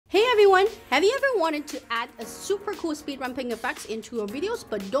Anyone, have you ever wanted to add a super cool speed ramping effects into your videos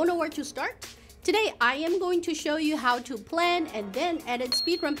but don't know where to start? Today, I am going to show you how to plan and then edit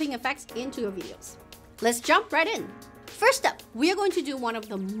speed ramping effects into your videos. Let's jump right in. First up, we are going to do one of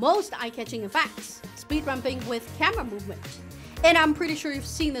the most eye-catching effects, speed ramping with camera movement. And I'm pretty sure you've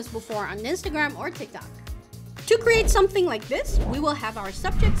seen this before on Instagram or TikTok. To create something like this, we will have our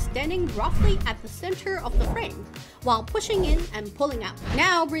subject standing roughly at the center of the frame while pushing in and pulling out.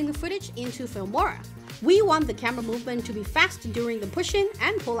 Now bring the footage into Filmora. We want the camera movement to be fast during the push in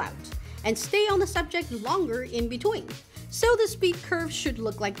and pull out, and stay on the subject longer in between. So the speed curve should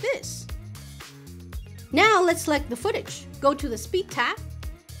look like this. Now let's select the footage. Go to the Speed tab,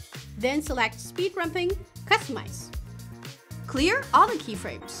 then select Speed Ramping, Customize. Clear all the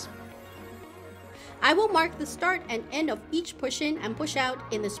keyframes. I will mark the start and end of each push in and push out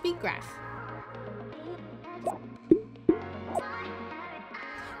in the speed graph.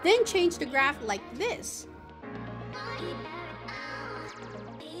 Then change the graph like this.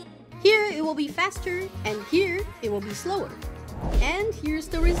 Here it will be faster and here it will be slower. And here's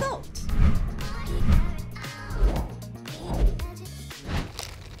the result.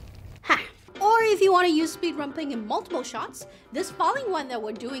 Or if you want to use speed ramping in multiple shots, this following one that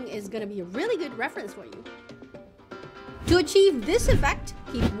we're doing is going to be a really good reference for you. To achieve this effect,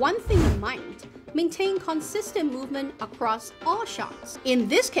 keep one thing in mind. Maintain consistent movement across all shots. In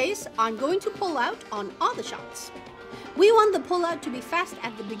this case, I'm going to pull out on all the shots. We want the pullout to be fast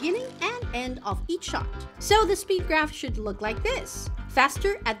at the beginning and end of each shot. So the speed graph should look like this.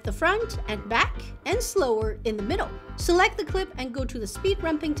 Faster at the front and back, and slower in the middle. Select the clip and go to the Speed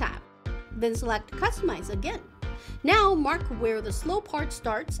Ramping tab. Then select Customize again. Now mark where the slow part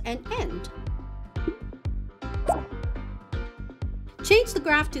starts and ends. Change the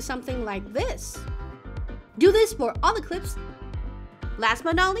graph to something like this. Do this for all the clips. Last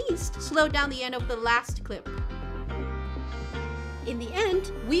but not least, slow down the end of the last clip. In the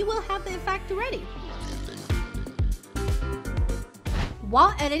end, we will have the effect ready.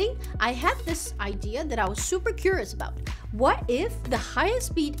 While editing, I had this idea that I was super curious about. What if the highest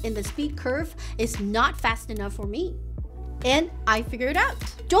speed in the speed curve is not fast enough for me? And I figured it out.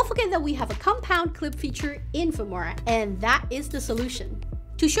 Don't forget that we have a compound clip feature in Filmora, and that is the solution.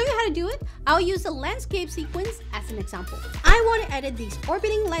 To show you how to do it, I'll use the landscape sequence as an example. I want to edit these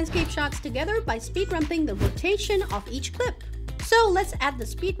orbiting landscape shots together by speed ramping the rotation of each clip. So let's add the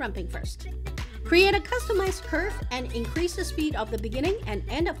speed ramping first. Create a customized curve and increase the speed of the beginning and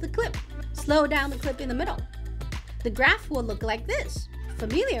end of the clip. Slow down the clip in the middle. The graph will look like this.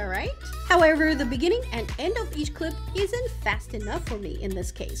 Familiar, right? However, the beginning and end of each clip isn't fast enough for me in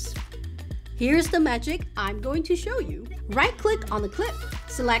this case. Here's the magic I'm going to show you. Right-click on the clip.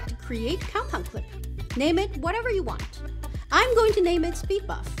 Select Create Compound Clip. Name it whatever you want. I'm going to name it Speed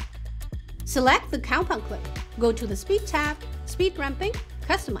Buff. Select the compound clip. Go to the Speed tab, Speed Ramping,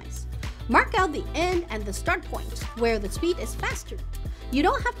 Customize. Mark out the end and the start point where the speed is faster. You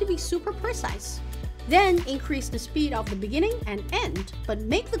don't have to be super precise. Then increase the speed of the beginning and end, but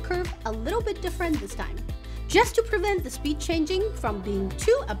make the curve a little bit different this time, just to prevent the speed changing from being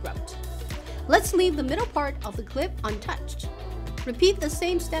too abrupt. Let's leave the middle part of the clip untouched. Repeat the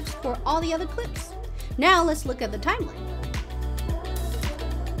same steps for all the other clips. Now let's look at the timeline.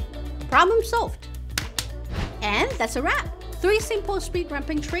 Problem solved. And that's a wrap. 3 simple speed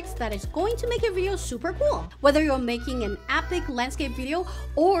ramping tricks that is going to make your video super cool. Whether you're making an epic landscape video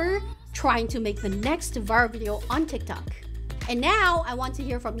or trying to make the next viral video on TikTok. And now I want to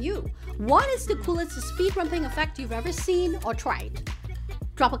hear from you. What is the coolest speed ramping effect you've ever seen or tried?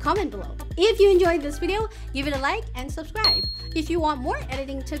 Drop a comment below. If you enjoyed this video, give it a like and subscribe. If you want more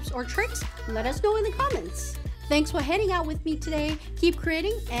editing tips or tricks, let us know in the comments. Thanks for hanging out with me today. Keep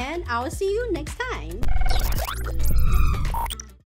creating and I will see you next time.